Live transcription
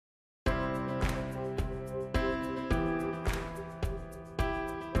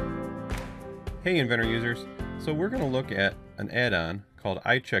Hey Inventor users, so we're going to look at an add-on called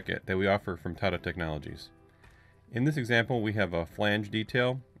iCheckIt that we offer from Tata Technologies. In this example we have a flange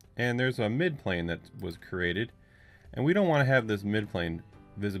detail and there's a midplane that was created, and we don't want to have this midplane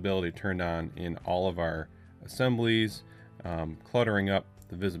visibility turned on in all of our assemblies, cluttering up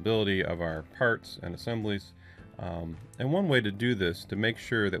the visibility of our parts and assemblies. And one way to do this, to make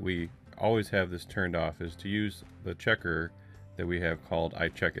sure that we always have this turned off, is to use the checker that we have called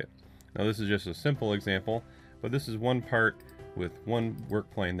iCheckIt. Now this is just a simple example, but this is one part with one work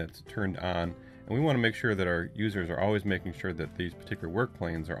plane that's turned on, and we want to make sure that our users are always making sure that these particular work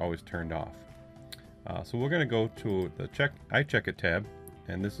planes are always turned off. So we're going to go to the iCheckIt tab,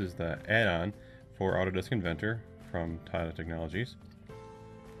 and this is the add-on for Autodesk Inventor from Tata Technologies.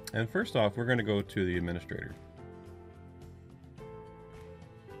 And first off, we're going to go to the administrator.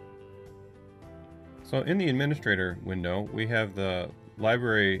 So in the administrator window, we have the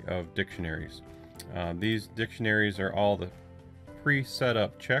library of dictionaries. These dictionaries are all the pre-set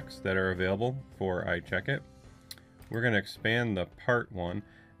up checks that are available for iCheckIt. We're going to expand the part one,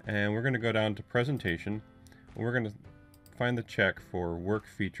 and we're going to go down to presentation, and we're going to find the check for work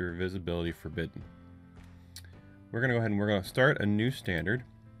feature visibility forbidden. We're going to go ahead and we're going to start a new standard,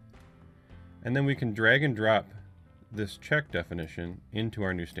 and then we can drag and drop this check definition into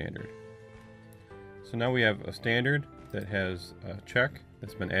our new standard. So now we have a standard that has a check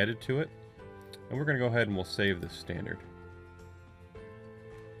that's been added to it, and we're going to go ahead and we'll save this standard.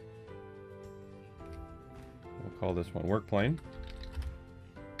 We'll call this one work plane.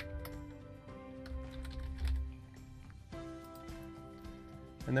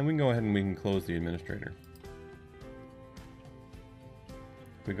 And then we can go ahead and we can close the administrator.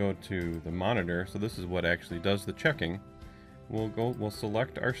 If we go to the monitor, so this is what actually does the checking, we'll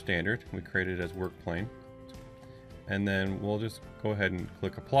select our standard. We create it as work plane, and then we'll just go ahead and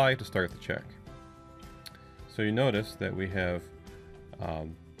click apply to start the check. So you notice that we have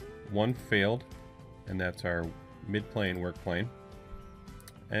one failed, and that's our mid-plane work plane.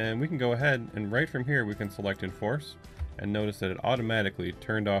 And we can go ahead and right from here we can select enforce, and notice that it automatically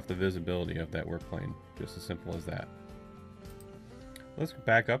turned off the visibility of that work plane. Just as simple as that. Let's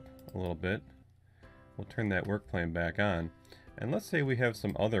back up a little bit. We'll turn that work plane back on, and let's say we have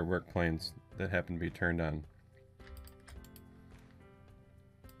some other work planes that happen to be turned on.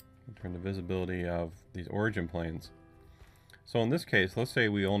 Turn the visibility of these origin planes. So in this case, let's say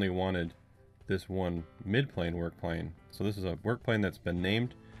we only wanted this one mid-plane work plane. So this is a work plane that's been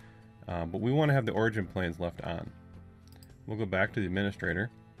named, but we want to have the origin planes left on. We'll go back to the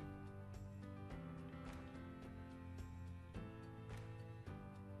administrator.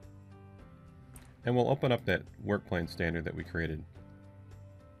 And we'll open up that work plane standard that we created.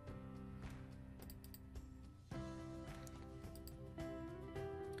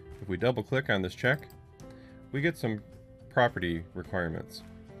 If we double click on this check, we get some property requirements.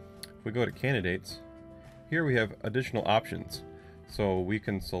 If we go to candidates, here we have additional options. So we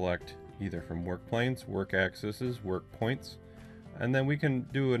can select either from work planes, work axes, work points, and then we can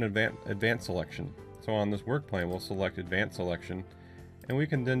do an advanced selection. So on this work plane, we'll select advanced selection, and we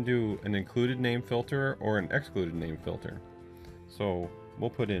can then do an included name filter or an excluded name filter. So we'll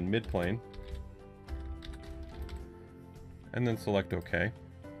put in mid-plane, and then select OK.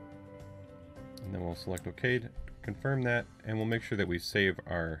 And then we'll select OK to confirm that, and we'll make sure that we save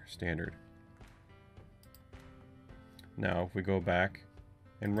our standard. Now if we go back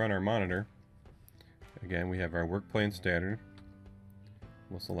and run our monitor, again we have our work plane standard.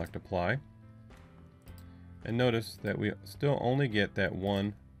 We'll select apply, and notice that we still only get that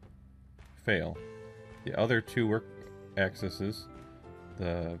one fail. The other two work axes,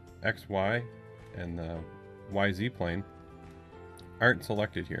 the XY and the YZ plane, aren't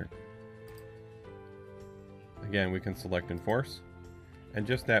selected here. Again, we can select enforce, and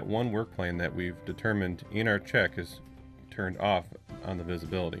just that one work plane that we've determined in our check is turned off on the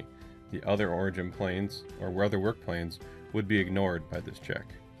visibility. The other origin planes or other work planes would be ignored by this check.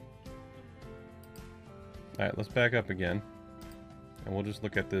 Alright, let's back up again, and we'll just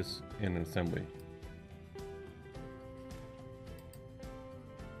look at this in an assembly.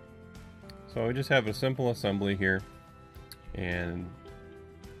 So we just have a simple assembly here, and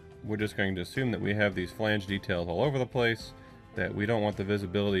we're just going to assume that we have these flange details all over the place, that we don't want the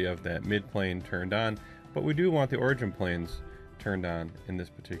visibility of that mid-plane turned on, but we do want the origin planes turned on in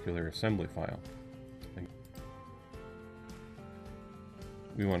this particular assembly file.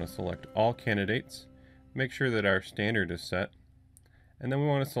 We want to select all candidates, make sure that our standard is set, and then we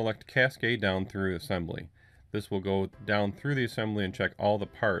want to select cascade down through assembly. This will go down through the assembly and check all the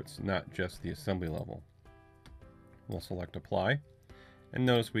parts, not just the assembly level. We'll select apply, and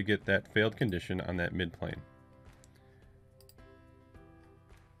notice we get that failed condition on that midplane.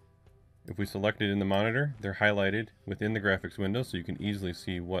 If we select it in the monitor, they're highlighted within the graphics window so you can easily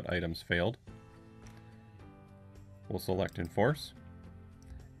see what items failed. We'll select Enforce,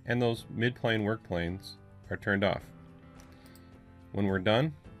 and those midplane work planes are turned off. When we're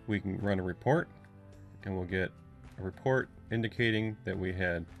done, we can run a report, and we'll get a report indicating that we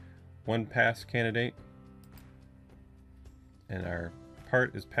had one pass candidate, and our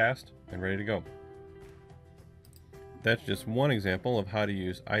part is passed and ready to go. That's just one example of how to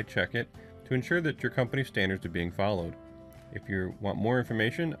use iCheckIt to ensure that your company standards are being followed. If you want more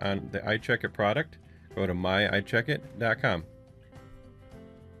information on the iCheckIt product, go to myicheckit.com.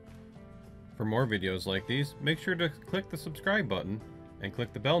 For more videos like these, make sure to click the subscribe button and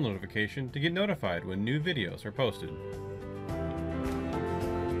click the bell notification to get notified when new videos are posted.